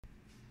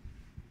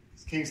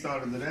King's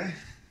thought of the day.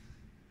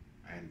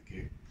 I am the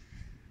king.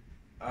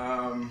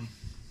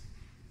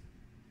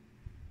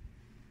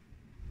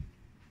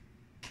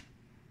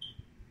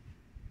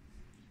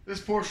 This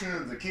portion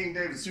of the King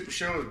David Super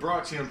Show is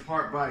brought to you in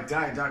part by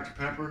Diet Dr.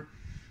 Pepper,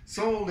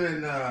 sold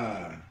in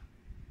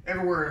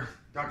everywhere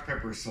Dr.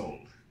 Pepper is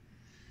sold.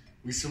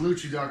 We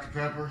salute you, Dr.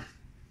 Pepper,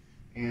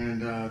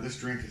 and this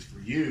drink is for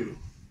you.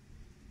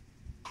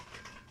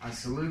 I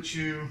salute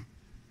you.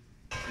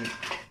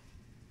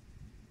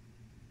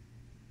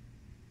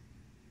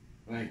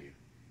 Thank you.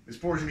 This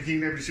portion of the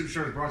King David Super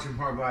Show is brought to you in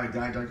part by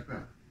Diet Dr.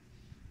 Pepper.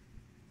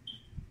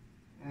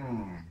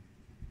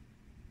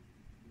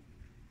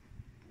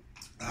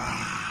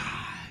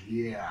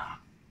 Yeah.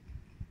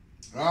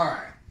 All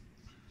right.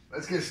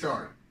 Let's get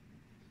started.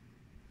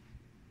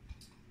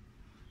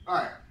 All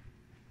right.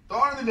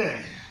 Thought of the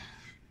day.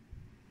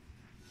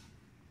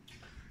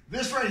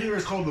 This right here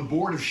is called the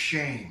Board of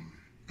Shame.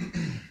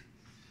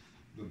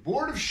 The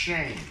Board of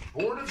Shame.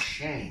 Board of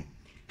Shame.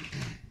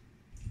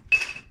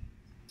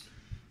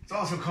 It's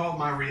also called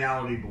my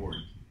reality board.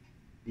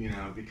 You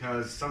know,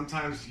 because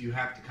sometimes you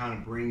have to kind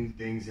of bring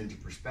things into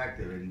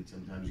perspective, and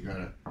sometimes you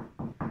gotta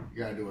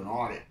do an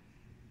audit.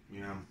 You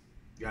know,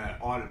 you gotta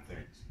audit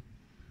things.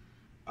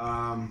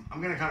 I'm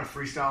gonna kind of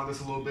freestyle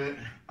this a little bit.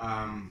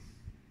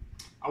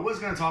 I was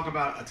gonna talk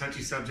about a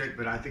touchy subject,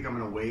 but I think I'm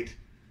gonna wait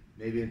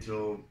maybe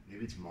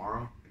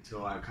tomorrow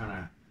until I kind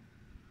of.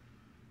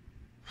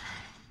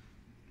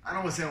 I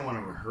don't want to say I want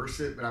to rehearse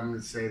it, but I'm going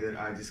to say that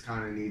I just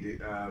kind of need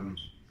to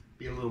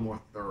be a little more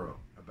thorough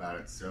about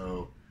it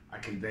so I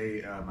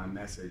convey my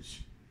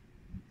message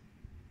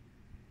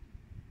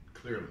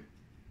clearly.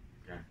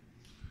 Okay.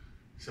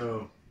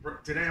 So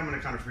today I'm going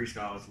to kind of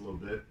freestyle this a little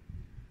bit.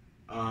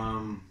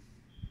 I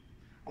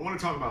want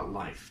to talk about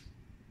life.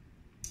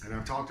 And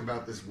I've talked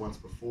about this once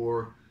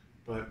before,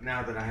 but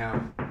now that I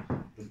have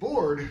the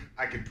board,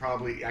 I could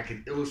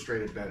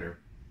illustrate it better.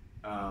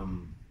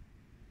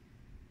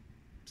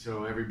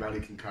 So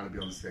everybody can kind of be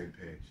on the same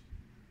page.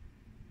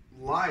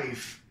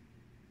 Life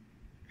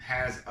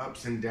has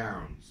ups and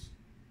downs,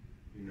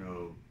 you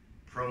know,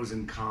 pros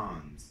and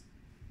cons,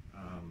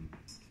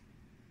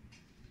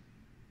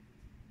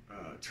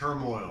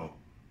 turmoil,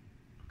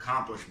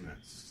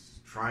 accomplishments,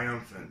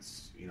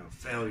 triumphants, you know,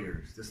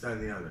 failures, this, that,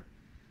 and the other.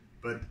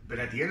 But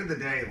at the end of the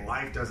day,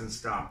 life doesn't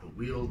stop. The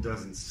wheel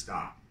doesn't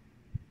stop.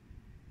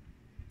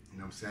 You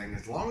know what I'm saying?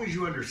 As long as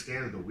you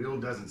understand that the wheel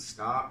doesn't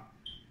stop,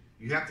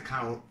 you have to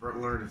kind of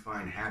learn to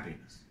find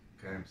happiness,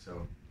 okay?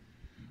 So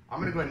I'm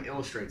going to go ahead and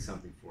illustrate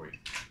something for you,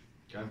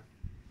 okay?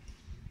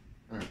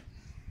 All right.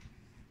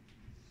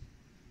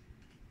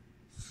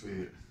 Let's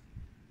see.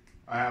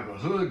 I have a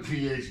hood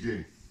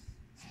PhD.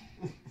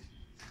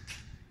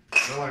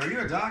 They're like, are you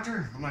a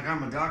doctor? I'm like,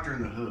 I'm a doctor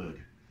in the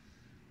hood,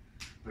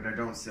 but I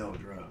don't sell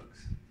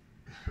drugs.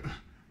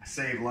 I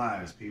save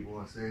lives, people.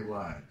 I save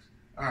lives.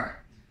 All right.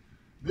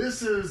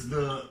 This is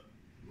the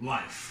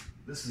life.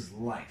 This is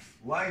life.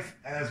 Life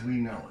as we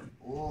know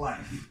it.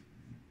 Life.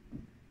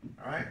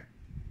 All right?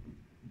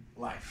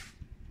 Life.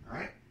 All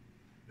right?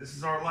 This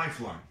is our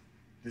lifeline.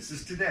 This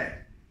is today.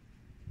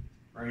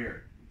 Right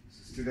here.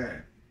 This is today.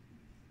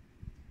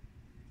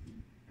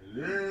 And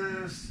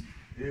this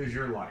is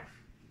your life.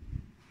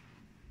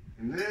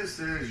 And this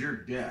is your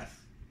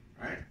death.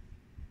 Right?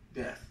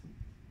 Death.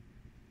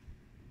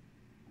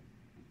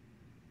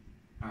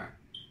 All right.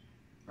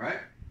 Right?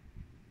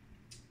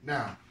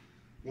 Now,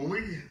 when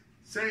we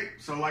say,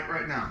 so like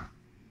right now,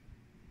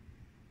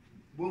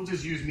 we'll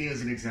just use me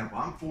as an example.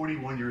 I'm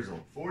 41 years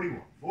old.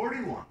 41.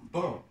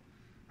 Boom. All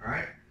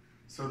right?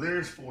 So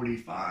there's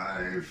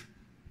 45,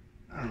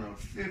 I don't know,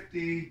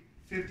 50,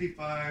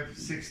 55,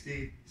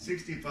 60,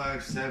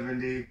 65,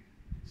 70,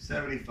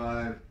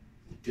 75,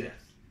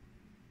 death.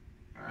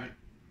 All right?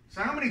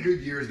 So how many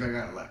good years do I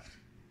got left?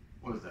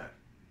 What is that?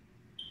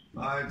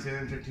 5,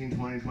 10, 15,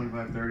 20,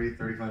 25, 30,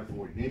 35,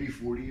 40. Maybe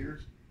 40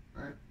 years,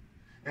 right?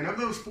 And of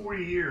those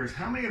 40 years,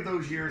 how many of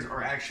those years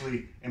are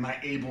actually, am I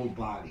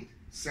able-bodied,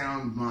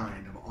 sound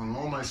mind, on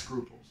all my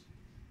scruples,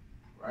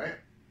 right?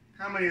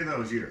 How many of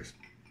those years,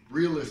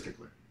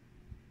 realistically?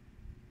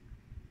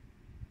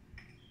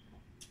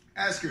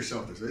 Ask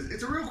yourself this.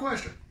 It's a real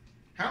question.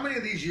 How many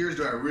of these years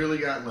do I really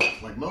got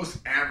left? Like most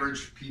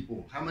average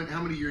people, how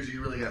many years do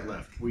you really got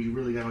left where you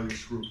really got all your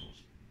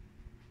scruples?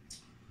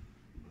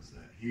 What's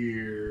that?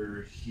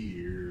 Here,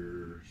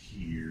 here,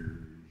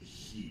 here,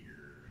 here.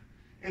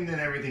 And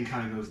then everything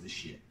kind of goes to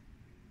shit.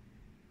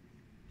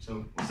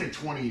 So let's say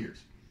 20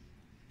 years.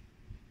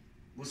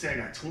 Let's say I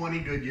got 20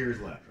 good years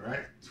left,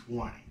 right?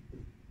 20,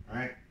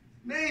 right?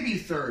 Maybe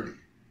 30 if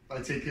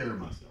I take care of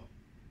myself.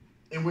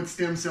 And with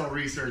stem cell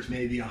research,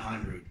 maybe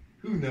 100.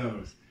 Who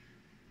knows?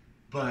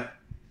 But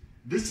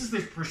this is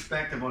the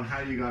perspective on how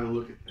you got to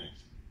look at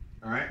things,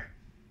 all right?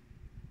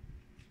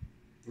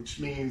 Which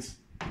means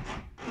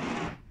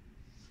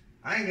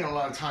I ain't got a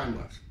lot of time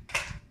left,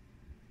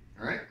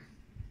 all right?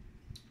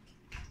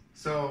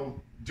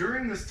 So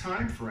during this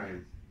time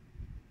frame,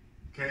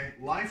 okay,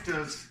 life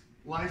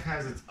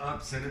has its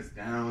ups and its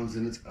downs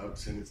and its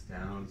ups and its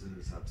downs and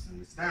its ups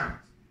and its downs.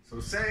 So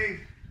say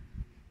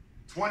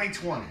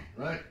 2020,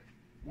 right?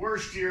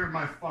 Worst year of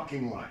my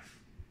fucking life.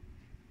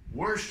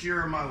 Worst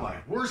year of my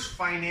life. Worst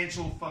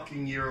financial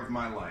fucking year of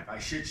my life. I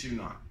shit you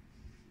not.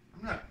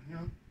 I'm not, you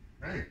know,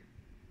 hey,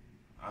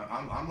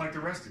 I'm like the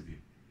rest of you.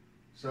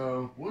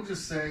 So we'll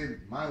just say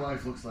my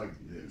life looks like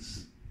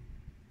this.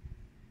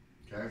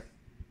 Okay?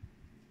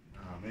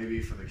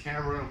 Maybe for the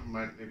camera,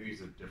 might maybe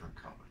use a different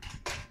color.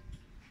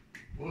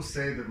 We'll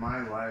say that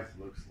my life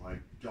looks like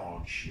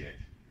dog shit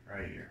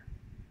right here.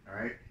 All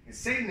right? And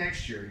say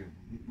next year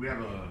we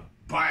have a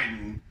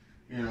Biden,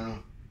 you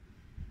know,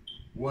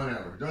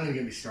 whatever. Don't even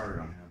get me started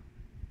on him.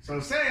 So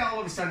say all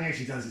of a sudden he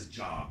actually does his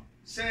job.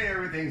 Say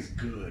everything's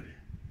good.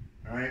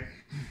 All right?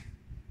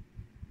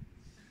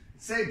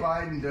 Say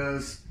Biden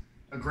does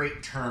a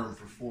great term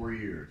for 4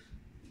 years.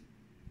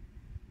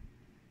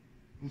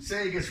 And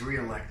say he gets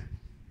reelected,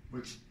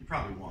 which he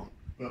probably won't,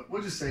 but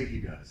we'll just say he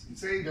does. And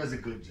say he does a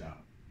good job.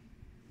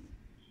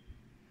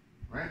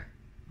 Right?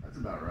 That's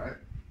about right.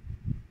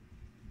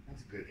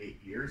 That's a good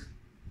 8 years.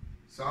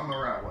 So I'm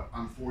around, what?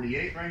 I'm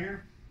 48 right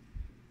here?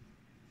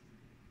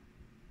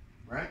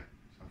 Right?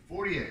 So I'm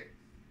 48.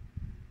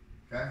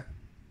 Okay?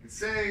 And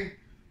say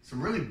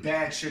some really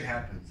bad shit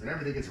happens and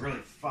everything gets really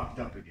fucked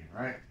up again,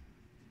 right?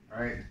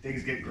 Right? And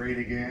things get great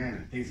again,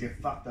 and things get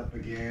fucked up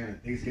again,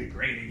 and things get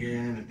great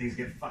again, and things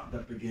get fucked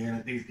up again,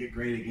 and things get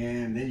great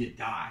again, and then you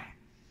die.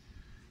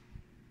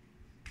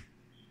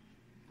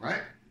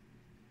 Right?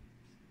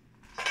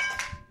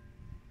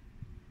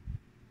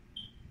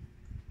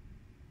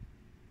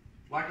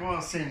 Like what I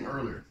was saying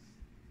earlier,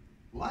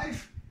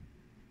 life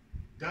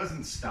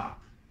doesn't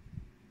stop.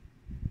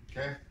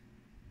 Okay?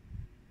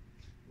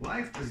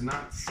 Life does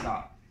not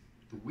stop.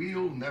 The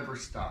wheel never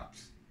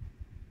stops.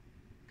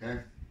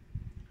 Okay?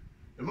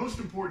 The most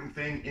important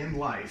thing in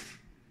life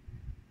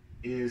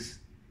is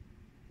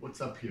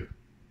what's up here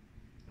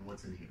and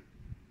what's in here.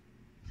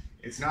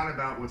 It's not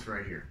about what's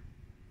right here.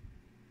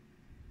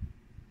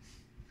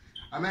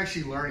 I'm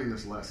actually learning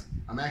this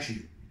lesson. I'm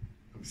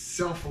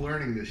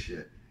self-learning this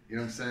shit. You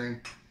know what I'm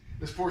saying?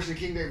 This portion of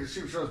King David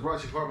Super Show is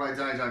brought to you by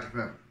Diet Dr.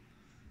 Pepper.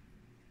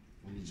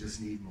 When you just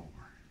need more.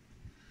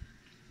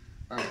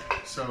 Alright,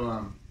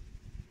 so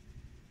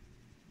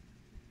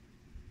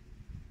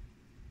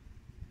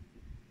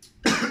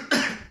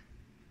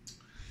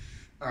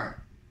alright.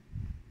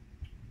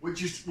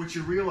 What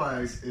you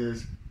realize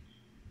is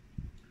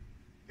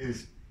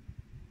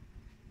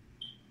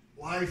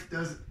life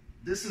doesn't,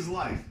 this is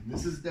life, and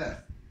this is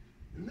death.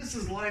 And this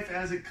is life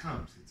as it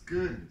comes. It's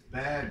good and it's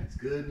bad, and it's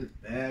good and it's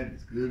bad, and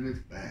it's good and it's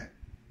bad.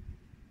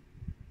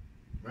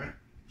 Right?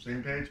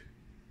 Same page?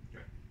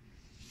 Okay.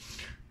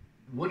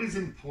 What is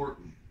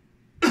important?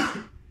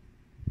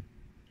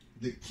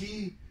 The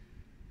key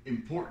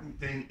important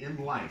thing in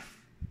life,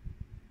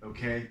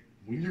 okay,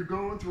 when you're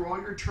going through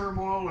all your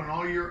turmoil and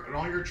all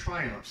your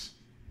triumphs,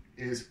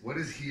 is what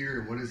is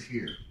here and what is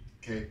here.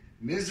 Okay?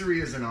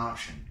 Misery is an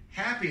option.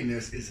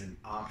 Happiness is an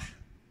option.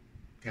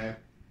 Okay?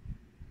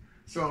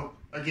 So,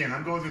 again,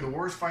 I'm going through the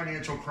worst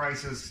financial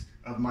crisis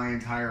of my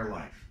entire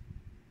life.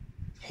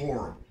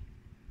 Horrible.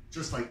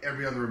 Just like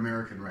every other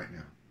American right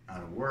now.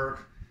 Out of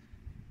work,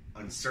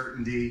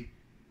 uncertainty,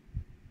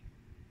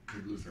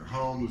 could lose their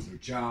home, lose their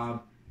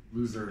job,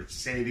 lose their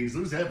savings,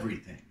 lose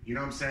everything. You know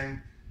what I'm saying?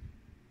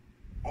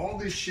 All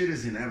this shit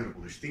is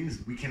inevitable. There's things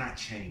we cannot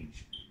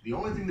change. The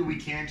only thing that we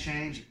can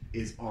change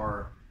is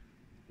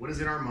what is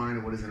in our mind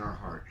and what is in our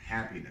heart.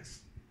 Happiness.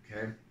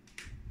 Okay?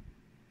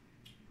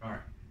 All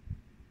right.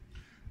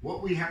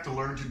 What we have to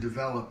learn to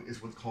develop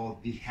is what's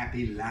called the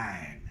happy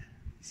line.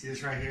 You see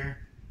this right here?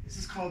 This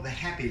is called the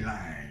happy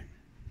line.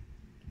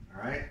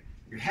 All right?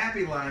 Your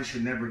happy line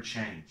should never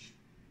change.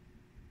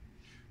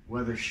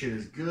 Whether shit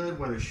is good,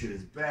 whether shit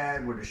is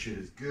bad, whether shit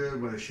is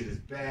good, whether shit is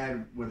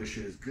bad, whether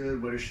shit is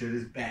good, whether shit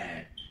is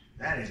bad.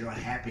 That is your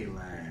happy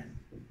line.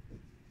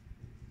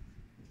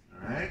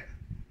 All right?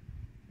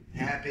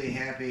 Happy,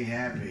 happy,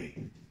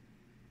 happy.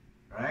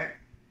 Right?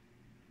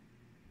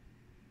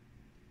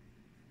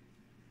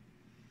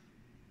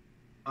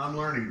 I'm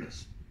learning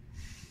this.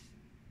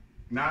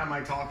 Not am I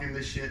talking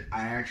this shit,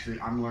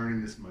 I'm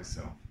learning this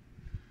myself.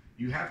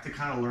 You have to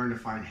kind of learn to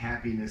find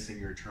happiness in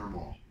your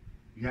turmoil.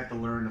 You have to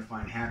learn to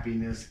find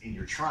happiness in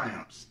your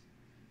triumphs.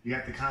 You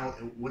have to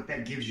what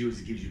that gives you is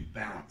it gives you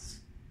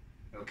balance.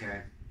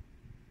 Okay?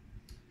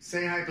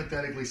 Say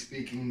hypothetically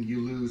speaking,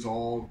 you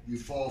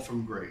fall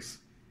from grace.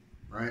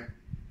 Right?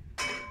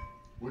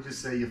 We'll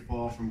just say you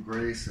fall from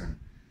grace and,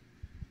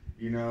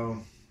 you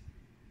lose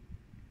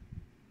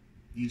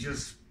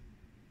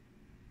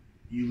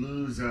your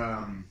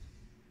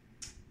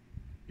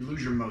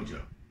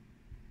mojo.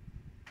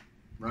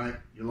 Right?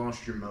 You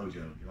lost your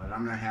mojo. You're like,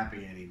 I'm not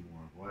happy anymore.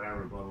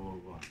 Whatever, blah, blah, blah,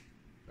 blah.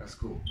 That's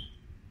cool.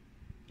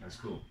 That's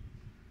cool.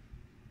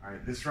 All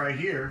right, this right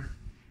here,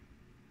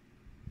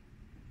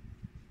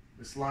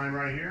 this line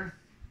right here,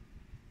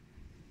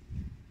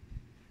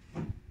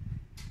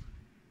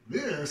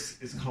 this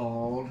is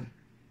called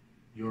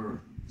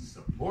your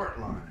support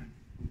line.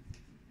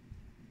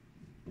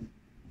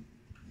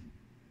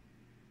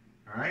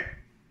 All right?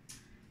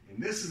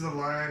 And this is a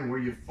line where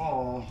you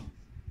fall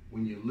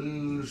when you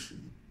lose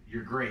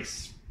your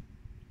grace,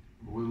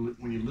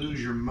 when you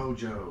lose your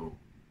mojo,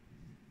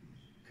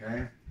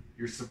 okay?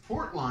 Your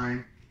support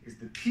line is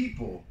the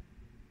people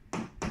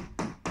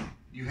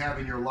you have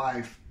in your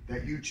life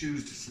that you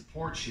choose to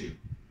support you,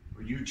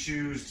 or you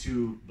choose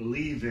to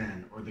believe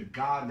in, or the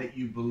God that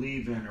you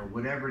believe in, or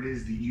whatever it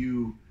is that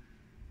you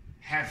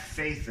have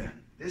faith in.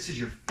 This is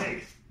your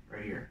faith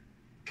right here,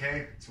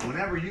 okay? So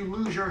whenever you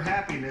lose your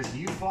happiness,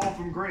 you fall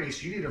from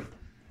grace, you need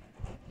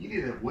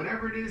to,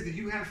 whatever it is that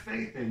you have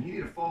faith in, you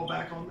need to fall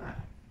back on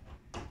that.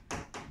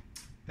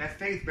 That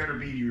faith better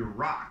be your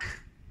rock.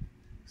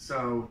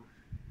 So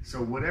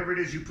whatever it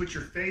is you put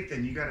your faith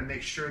in, you got to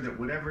make sure that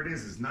whatever it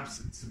is not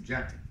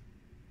subjective.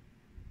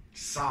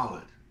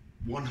 Solid,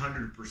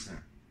 100%.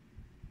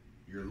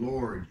 Your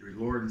Lord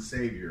and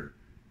Savior,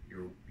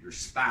 your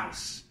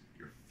spouse,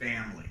 your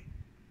family,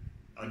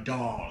 a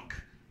dog,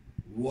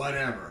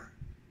 whatever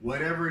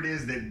it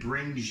is that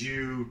brings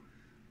you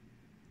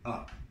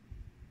up,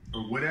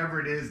 or whatever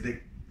it is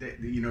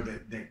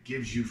that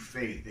gives you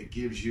faith, that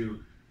gives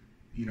you,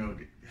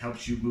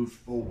 helps you move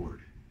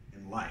forward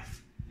in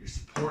life. Your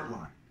support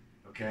line,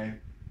 okay?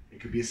 It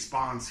could be a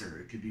sponsor,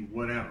 it could be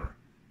whatever,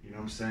 you know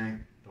what I'm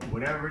saying? But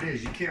whatever it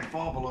is, you can't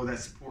fall below that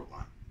support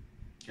line,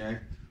 okay?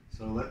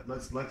 So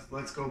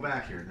let's go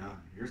back here now.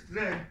 Here's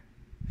today.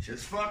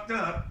 Shit's fucked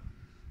up.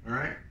 All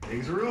right,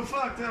 things are real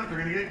fucked up. They're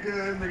gonna get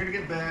good, they're gonna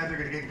get bad, they're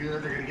gonna get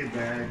good, they're gonna get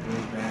bad,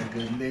 good, bad,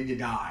 good, and then you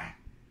die,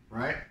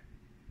 right?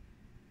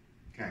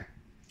 Okay.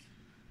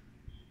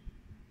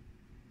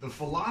 The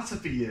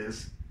philosophy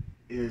is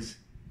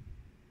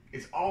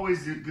it's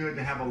always good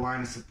to have a line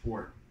of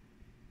support.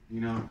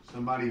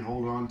 Somebody you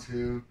hold on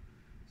to,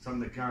 something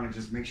that kind of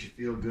just makes you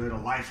feel good, a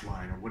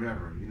lifeline or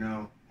whatever,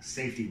 a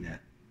safety net.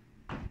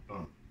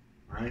 Boom,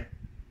 right?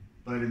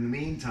 But in the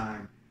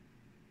meantime,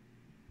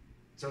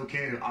 it's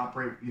okay to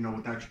operate,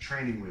 without your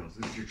training wheels.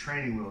 This is your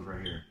training wheels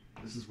right here.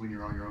 This is when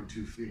you're on your own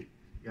 2 feet.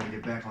 You got to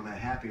get back on that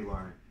happy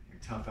line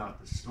and tough out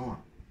the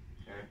storm,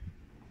 okay?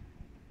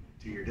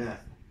 To your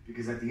death.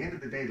 Because at the end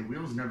of the day, the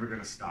wheel's never going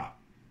to stop.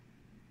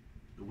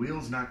 The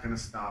wheel's not going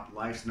to stop.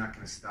 Life's not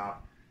going to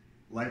stop.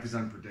 Life is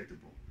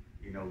unpredictable.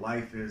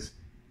 Life is,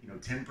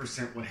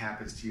 10% what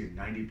happens to you,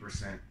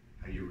 90%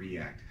 how you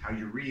react. How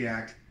you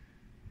react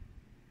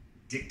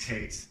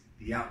dictates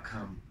the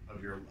outcome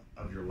of your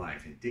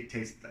life. It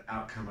dictates the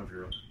outcome of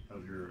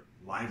your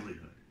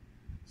livelihood.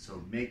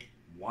 So make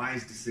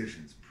wise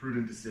decisions,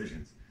 prudent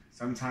decisions.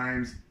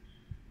 Sometimes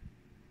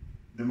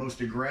the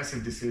most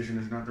aggressive decision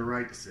is not the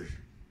right decision.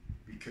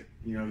 Because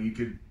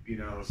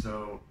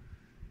so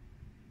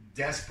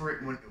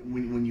desperate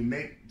when you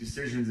make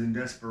decisions in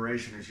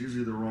desperation, it's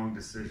usually the wrong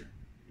decision.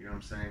 You know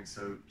what I'm saying?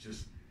 So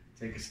just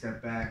take a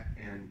step back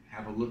and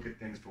have a look at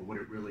things for what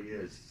it really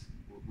is.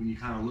 When you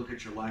kind of look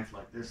at your life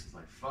like this, it's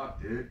like,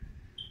 fuck, dude.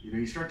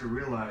 You start to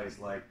realize,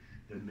 like,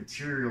 the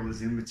material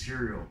is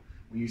immaterial.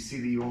 When you see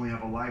that you only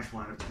have a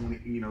lifeline of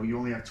 20, you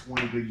only have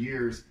 20 good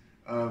years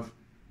of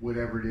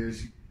whatever it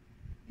is,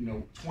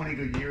 20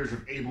 good years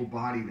of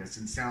able-bodiedness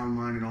and sound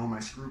mind and all my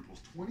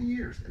scruples. 20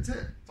 years. That's it.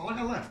 That's all I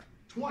got left.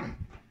 20.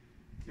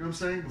 You know what I'm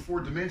saying? Before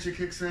dementia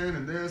kicks in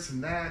and this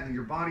and that and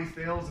your body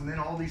fails and then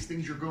all these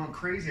things you're going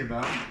crazy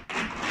about.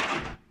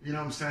 You know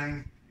what I'm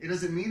saying? It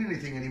doesn't mean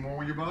anything anymore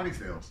when your body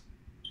fails.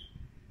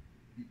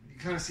 You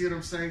kind of see what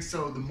I'm saying?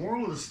 So the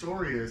moral of the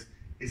story is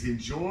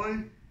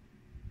enjoy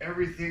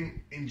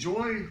everything.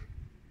 Enjoy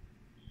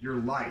your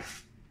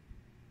life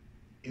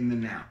in the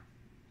now.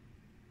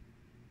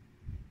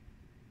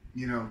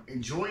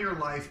 Enjoy your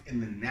life in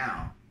the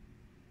now.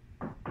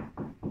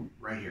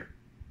 Right here.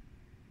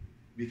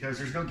 Because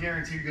there's no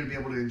guarantee you're going to be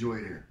able to enjoy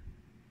it here.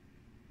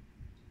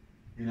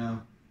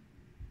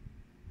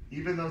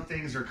 Even though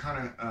things are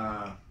kind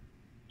of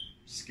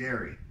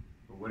scary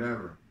or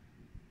whatever,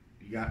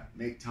 you got to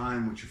make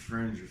time with your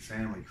friends, your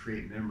family,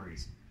 create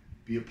memories,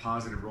 be a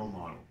positive role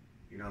model.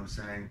 You know what I'm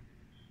saying?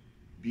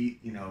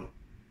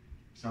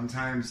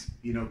 Sometimes,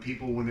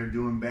 people when they're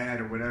doing bad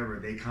or whatever,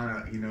 they kind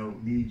of,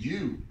 need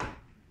you.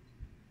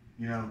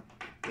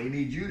 They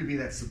need you to be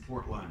that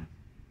support line.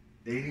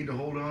 They need to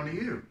hold on to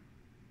you.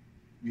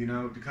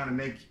 To kind of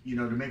make,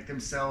 to make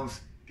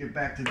themselves get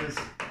back to this,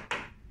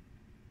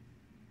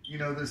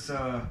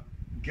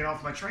 get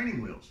off my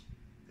training wheels.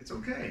 It's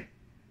okay.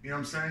 You know what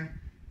I'm saying?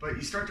 But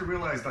you start to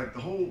realize, like, the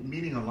whole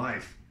meaning of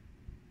life,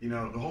 the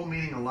whole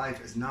meaning of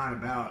life is not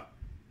about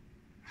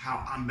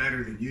how I'm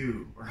better than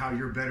you or how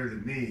you're better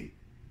than me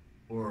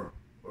or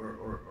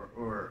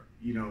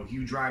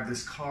you drive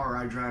this car,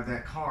 I drive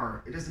that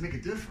car. It doesn't make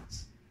a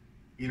difference,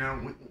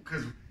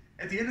 because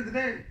at the end of the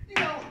day,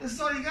 this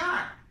is all you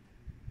got.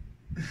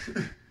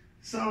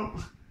 So,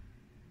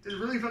 does it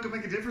really fucking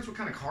make a difference what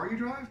kind of car you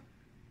drive?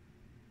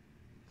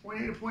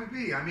 Point A to point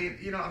B. I mean,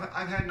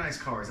 I've had nice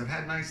cars. I've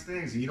had nice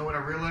things. And you know what I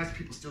realized?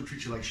 People still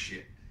treat you like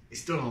shit. They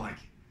still don't like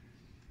you.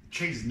 It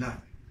changes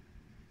nothing.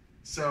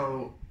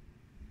 So,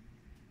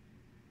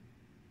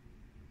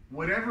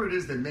 whatever it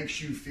is that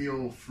makes you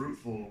feel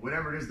fruitful,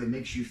 whatever it is that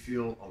makes you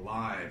feel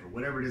alive, or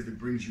whatever it is that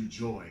brings you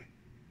joy,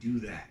 do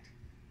that.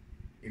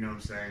 You know what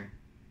I'm saying?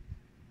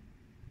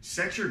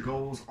 Set your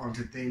goals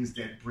onto things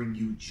that bring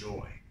you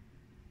joy,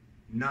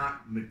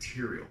 not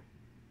material.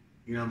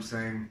 You know what I'm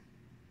saying?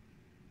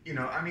 You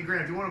know, I mean,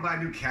 granted, if you want to buy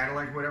a new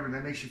Cadillac or whatever, and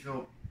that makes you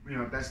feel, you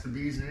know, that's the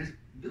bees in it,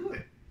 do it. You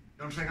know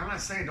what I'm saying? I'm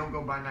not saying don't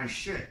go buy nice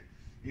shit,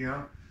 you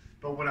know?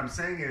 But what I'm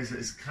saying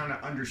is kind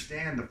of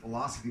understand the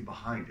philosophy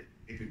behind it.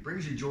 If it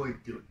brings you joy,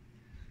 do it.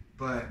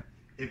 But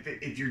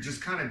if you're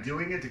just kind of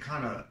doing it to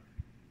kind of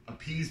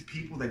appease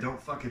people that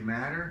don't fucking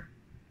matter,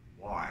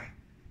 why?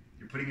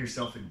 You're putting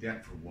yourself in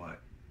debt for what?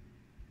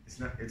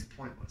 It's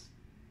pointless,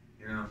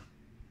 you know?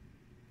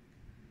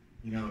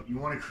 You know, you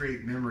want to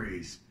create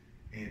memories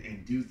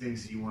and do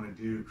things that you want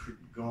to do,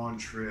 go on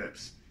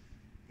trips,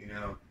 you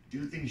know,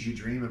 do things you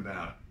dream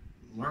about,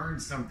 learn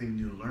something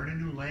new, learn a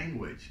new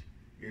language,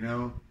 you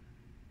know,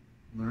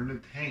 learn to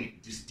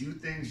paint, just do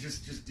things,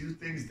 just do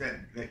things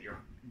that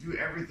do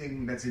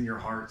everything that's in your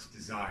heart's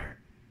desire.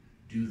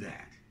 Do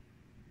that.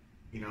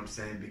 You know what I'm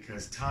saying?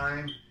 Because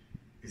time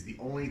is the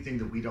only thing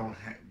that we don't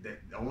have,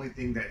 the only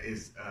thing that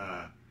is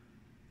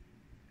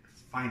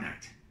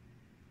finite.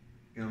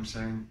 You know what I'm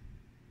saying?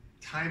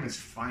 Time is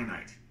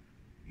finite.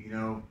 You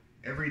know,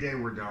 every day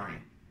we're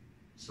dying.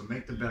 So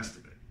make the best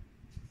of it.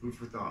 Food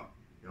for thought.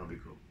 Y'all be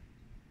cool.